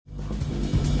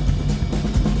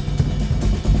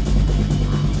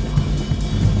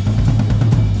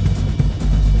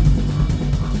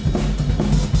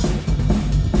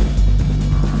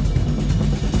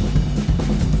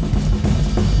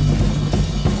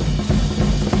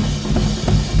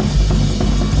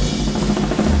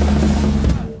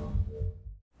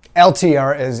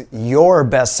LTR is your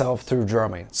best self through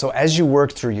drumming. So as you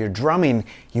work through your drumming,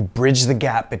 you bridge the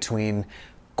gap between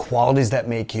qualities that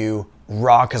make you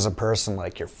rock as a person,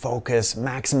 like your focus,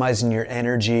 maximizing your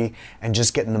energy, and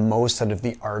just getting the most out of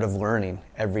the art of learning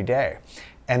every day.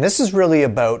 And this is really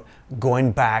about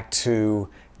going back to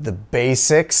the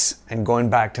basics and going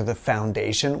back to the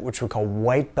foundation, which we call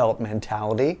white belt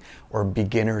mentality or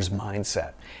beginner's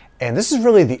mindset. And this is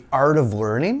really the art of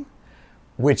learning,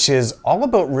 which is all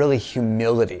about really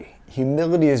humility.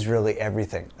 Humility is really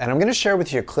everything. And I'm going to share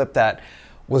with you a clip that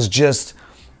was just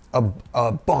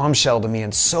a bombshell to me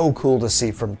and so cool to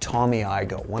see from Tommy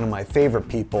Igoe, one of my favorite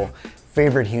people,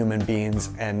 favorite human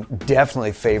beings, and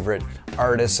definitely favorite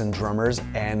artists and drummers.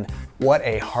 And what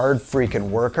a hard freaking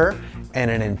worker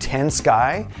and an intense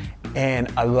guy.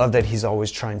 And I love that he's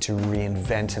always trying to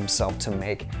reinvent himself to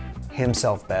make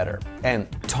himself better. And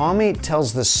Tommy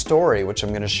tells this story, which I'm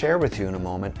going to share with you in a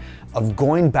moment, of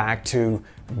going back to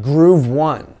groove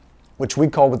one, which we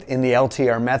call within the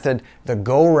LTR method the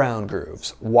go-round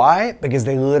grooves. Why? Because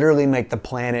they literally make the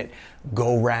planet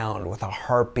go round with a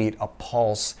heartbeat, a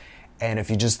pulse. And if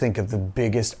you just think of the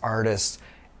biggest artists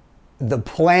the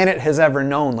planet has ever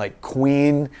known, like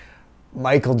Queen,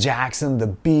 Michael Jackson, the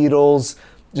Beatles,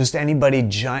 just anybody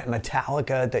giant,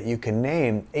 Metallica that you can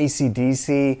name,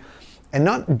 AC/DC, and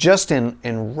not just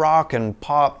in rock and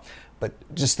pop, but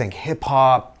just think hip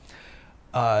hop,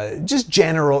 just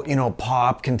general,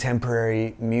 pop,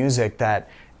 contemporary music that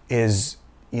is,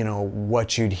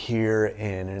 what you'd hear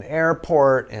in an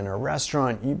airport, in a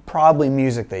restaurant, probably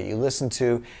music that you listen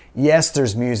to. Yes,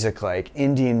 there's music like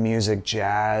Indian music,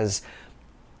 jazz,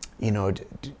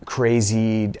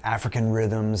 crazy African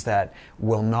rhythms that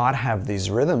will not have these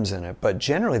rhythms in it. But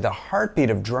generally the heartbeat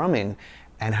of drumming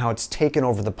and how it's taken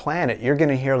over the planet, you're going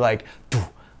to hear like do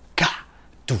ga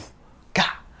do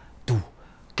ga do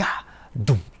ga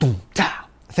dum dum da.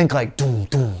 Think like dum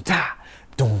dum da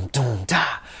dum dum da.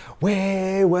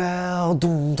 Way well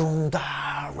dum dum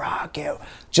da rock you.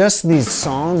 Just these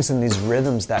songs and these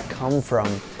rhythms that come from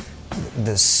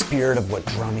the spirit of what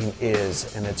drumming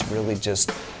is, and it's really just,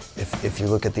 if you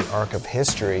look at the arc of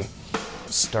history,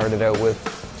 started out with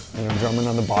drumming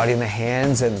on the body and the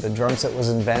hands and the drum set was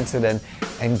invented,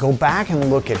 and go back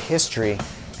and look at history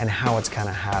and how it's kind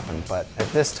of happened. But at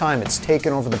this time it's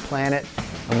taken over the planet,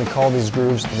 and we call these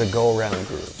grooves the go-round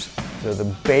grooves. They're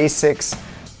the basics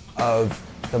of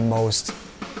the most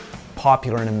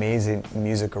popular and amazing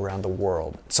music around the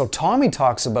world. So Tommy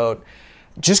talks about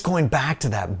just going back to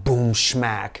that boom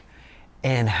schmack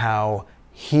and how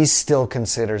he still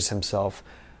considers himself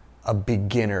a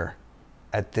beginner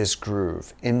at this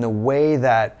groove in the way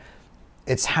that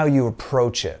it's how you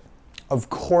approach it. Of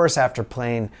course, after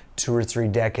playing 2 or 3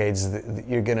 decades,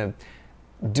 you're gonna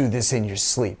do this in your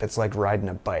sleep. It's like riding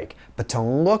a bike. But to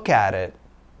look at it,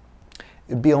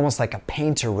 it'd be almost like a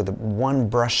painter with one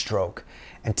brush stroke,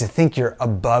 and to think you're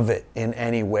above it in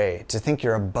any way, to think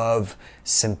you're above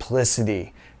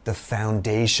simplicity, the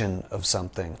foundation of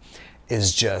something,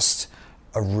 is just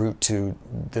a route to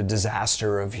the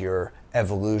disaster of your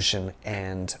evolution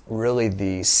and really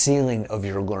the ceiling of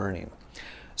your learning.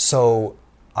 So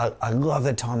I love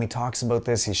that Tommy talks about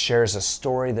this. He shares a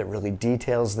story that really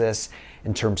details this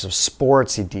in terms of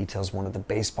sports. He details one of the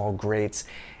baseball greats.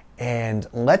 And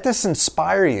let this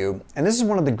inspire you. And this is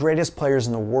one of the greatest players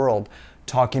in the world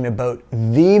talking about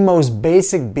the most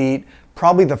basic beat,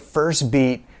 probably the first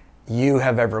beat you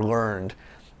have ever learned.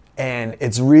 And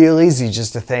it's real easy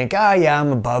just to think, yeah,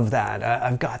 I'm above that.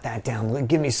 I've got that down.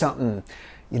 Give me something,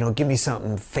 give me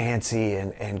something fancy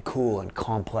and cool and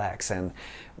complex. And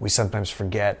we sometimes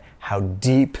forget how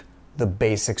deep the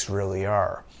basics really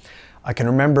are. I can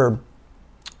remember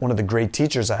one of the great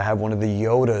teachers I have, one of the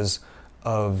Yodas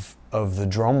of the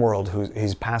drum world,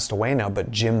 he's passed away now,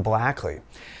 but Jim Blackley.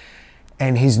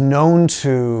 And he's known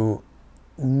to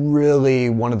really,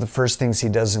 one of the first things he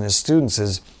does in his students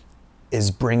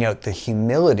is bring out the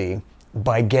humility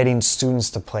by getting students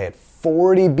to play at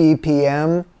 40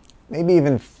 BPM, maybe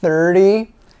even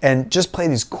 30, and just play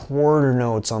these quarter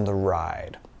notes on the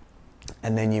ride.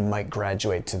 And then you might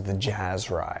graduate to the jazz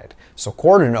ride. So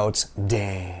quarter notes,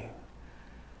 ding,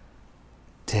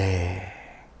 ding,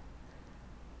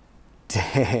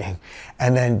 ding.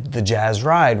 And then the jazz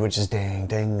ride, which is ding,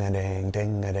 ding, a ding,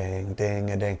 ding, a ding, ding,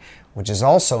 a ding, which is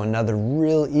also another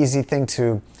real easy thing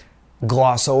to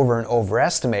gloss over and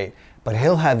overestimate. But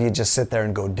he'll have you just sit there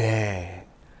and go ding,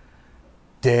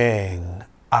 ding,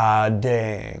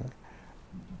 ding,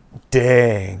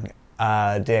 ding,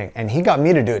 ding. And he got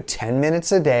me to do it 10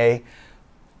 minutes a day,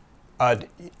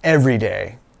 every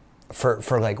day,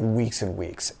 for like weeks and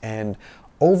weeks. And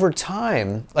over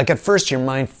time, like at first your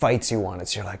mind fights you on it.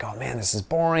 So you're like, oh man, this is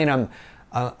boring. I'm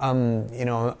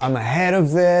ahead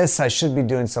of this. I should be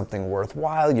doing something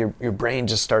worthwhile. Your brain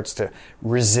just starts to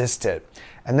resist it.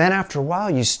 And then after a while,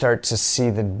 you start to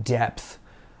see the depth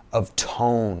of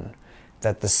tone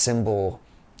that the cymbal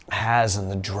has and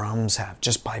the drums have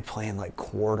just by playing like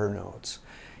quarter notes.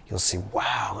 You'll see,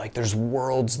 wow, like there's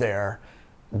worlds there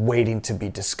waiting to be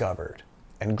discovered.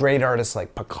 And great artists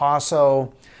like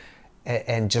Picasso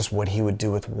and just what he would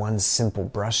do with one simple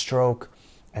brushstroke,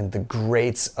 and the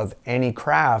greats of any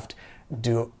craft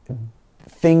do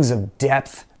things of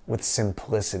depth with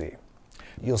simplicity.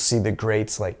 You'll see the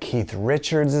greats like Keith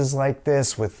Richards is like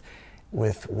this with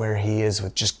where he is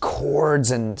with just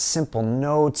chords and simple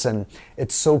notes, and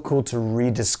it's so cool to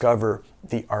rediscover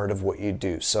the art of what you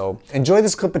do. So enjoy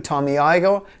this clip of Tommy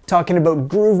Igoe talking about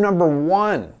groove number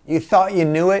 1. You thought you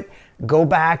knew it? Go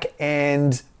back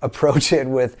and approach it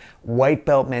with white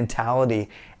belt mentality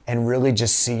and really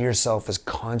just see yourself as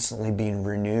constantly being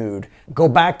renewed. Go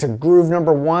back to groove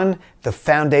number 1, the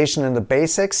foundation and the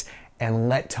basics, and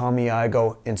let Tommy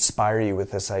Igoe inspire you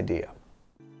with this idea.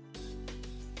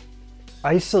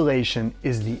 Isolation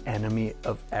is the enemy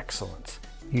of excellence.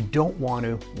 You don't want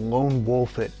to lone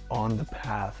wolf it on the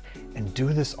path and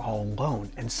do this all alone.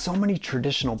 And so many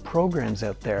traditional programs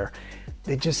out there,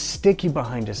 they just stick you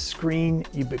behind a screen,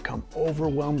 you become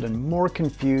overwhelmed and more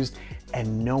confused,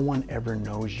 and no one ever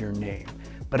knows your name.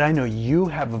 But I know you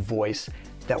have a voice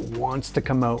that wants to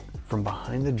come out from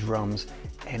behind the drums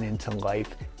and into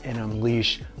life and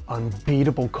unleash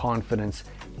unbeatable confidence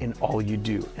in all you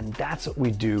do. And that's what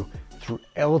we do through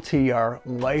LTR,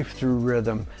 Life Through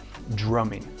Rhythm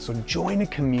drumming. So join a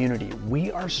community.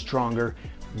 We are stronger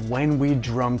when we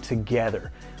drum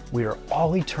together. We are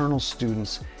all eternal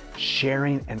students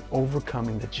sharing and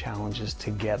overcoming the challenges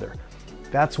together.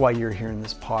 That's why you're hearing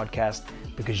this podcast,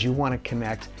 because you want to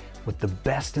connect with the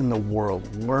best in the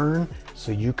world. Learn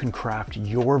so you can craft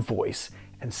your voice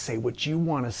and say what you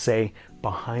want to say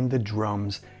behind the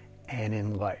drums and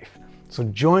in life. So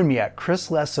join me at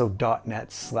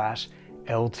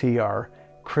chrislesso.net/LTR,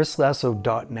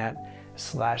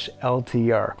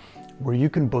 chrislesso.net/LTR, where you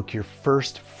can book your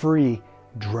first free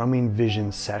drumming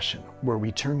vision session, where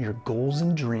we turn your goals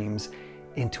and dreams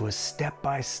into a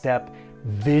step-by-step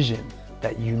vision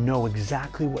that you know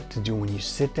exactly what to do when you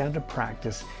sit down to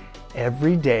practice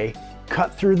every day.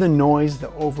 Cut through the noise, the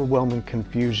overwhelming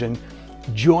confusion.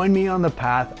 Join me on the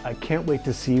path. I can't wait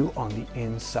to see you on the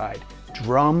inside.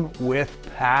 Drum with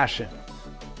passion.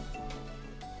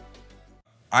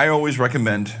 I always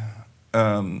recommend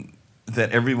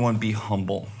that everyone be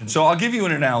humble. So I'll give you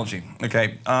an analogy,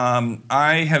 okay?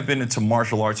 I have been into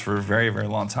martial arts for a very, very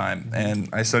long time, and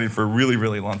I studied for a really,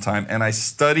 really long time, and I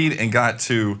studied and got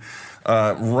to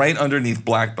right underneath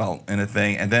black belt in a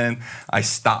thing, and then I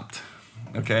stopped,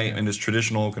 okay, in this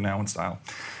traditional Okinawan style.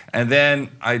 And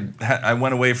then I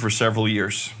went away for several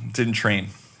years, didn't train,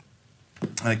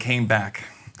 and I came back.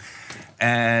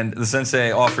 And the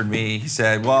sensei offered me, he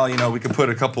said, well, we could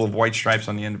put a couple of white stripes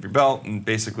on the end of your belt, and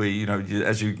basically,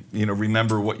 as you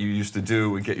remember what you used to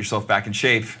do and get yourself back in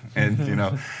shape, and,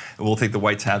 we'll take the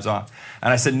white tabs off.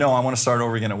 And I said, no, I want to start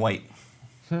over again at white.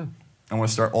 I want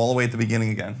to start all the way at the beginning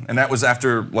again. And that was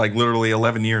after, like, literally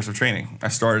 11 years of training. I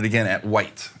started again at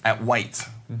white,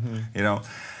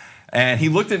 And he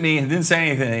looked at me and didn't say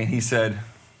anything. He said,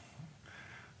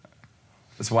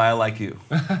 that's why I like you.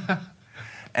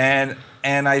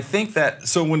 And I think that,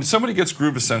 so when somebody gets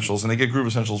Groove Essentials, and they get Groove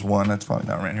Essentials 1, that's probably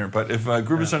not around here, but if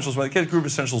Groove Essentials 1, they get Groove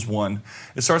Essentials 1,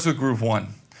 it starts with Groove 1.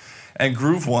 And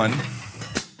Groove 1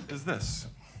 is this.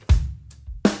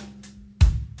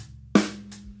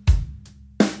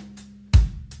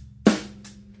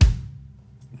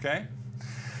 Okay?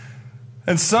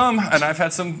 And I've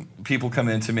had some people come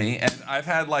in to me, and I've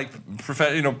had like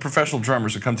professional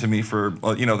drummers who come to me for,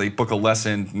 they book a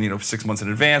lesson, 6 months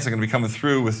in advance. They're going to be coming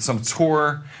through with some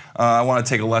tour. I want to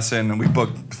take a lesson, and we book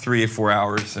 3 or 4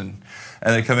 hours, and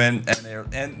they come in,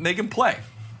 and they can play.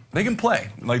 They can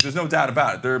play. Like, there's no doubt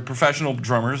about it. They're professional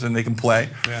drummers, and they can play.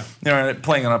 Yeah.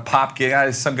 Playing on a pop gig. I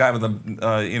had some guy with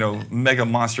a, mega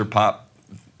monster pop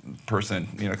person,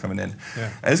 coming in.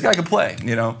 Yeah. And this guy could play,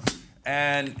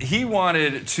 And he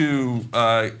wanted to,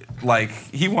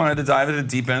 he wanted to dive into the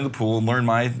deep end of the pool and learn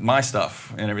my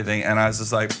stuff and everything. And I was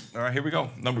just like, all right, here we go.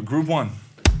 Groove 1.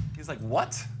 He's like,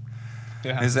 what?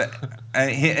 Yeah.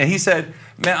 And he said,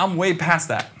 man, I'm way past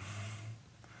that.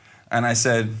 And I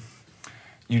said,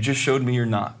 you just showed me you're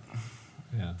not.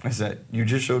 Yeah. I said, you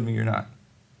just showed me you're not.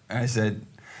 And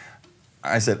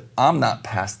I said, I'm not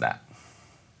past that.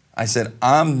 I said,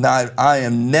 I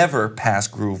am never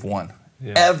past Groove 1.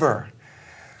 Yeah. Ever.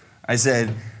 I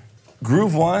said,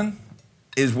 Groove 1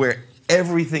 is where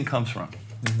everything comes from.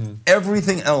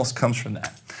 Everything else comes from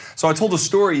that. So I told a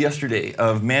story yesterday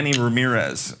of Manny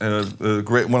Ramirez, one of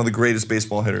the greatest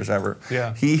baseball hitters ever.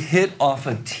 Yeah. He hit off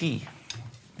a tee.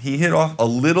 He hit off a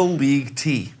little league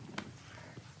tee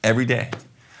every day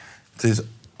to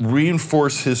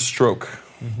reinforce his stroke,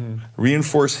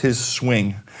 reinforce his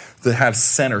swing, to have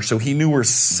center. So he knew where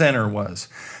center was.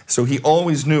 So he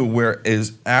always knew where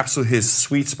is absolutely his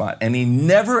sweet spot, and he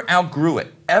never outgrew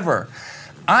it, ever.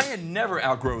 I had never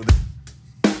outgrown it.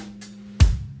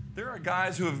 There are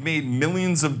guys who have made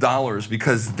millions of dollars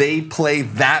because they play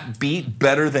that beat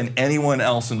better than anyone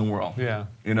else in the world. Yeah.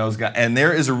 You know, and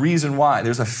there is a reason why.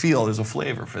 There's a feel, there's a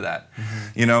flavor for that.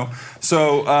 You know?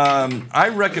 So I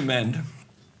recommend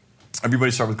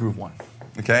everybody start with Groove 1.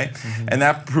 Okay? And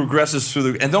that progresses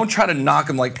through and don't try to knock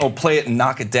them like, oh, play it and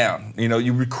knock it down. You know,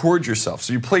 you record yourself.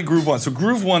 So you play Groove 1. So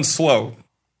Groove 1 slow.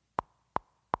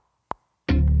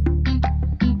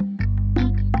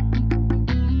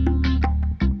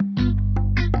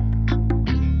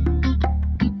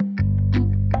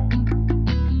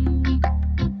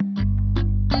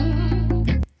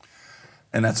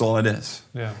 And that's all it is.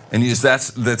 Yeah. And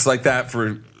that's like that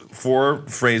for 4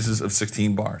 phrases of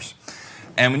 16 bars.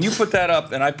 And when you put that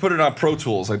up, and I put it on Pro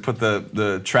Tools, I put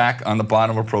the track on the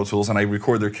bottom of Pro Tools, and I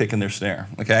record their kick and their snare,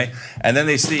 okay? And then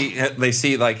they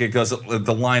see like it goes, the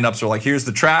lineups are like, here's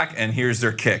the track, and here's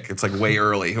their kick. It's like way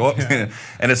early. And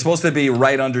it's supposed to be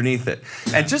right underneath it.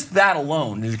 And just that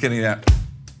alone is getting that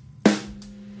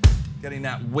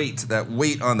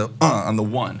weight on the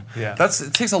 1. Yeah.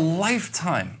 It takes a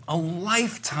lifetime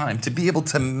to be able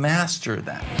to master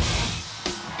that.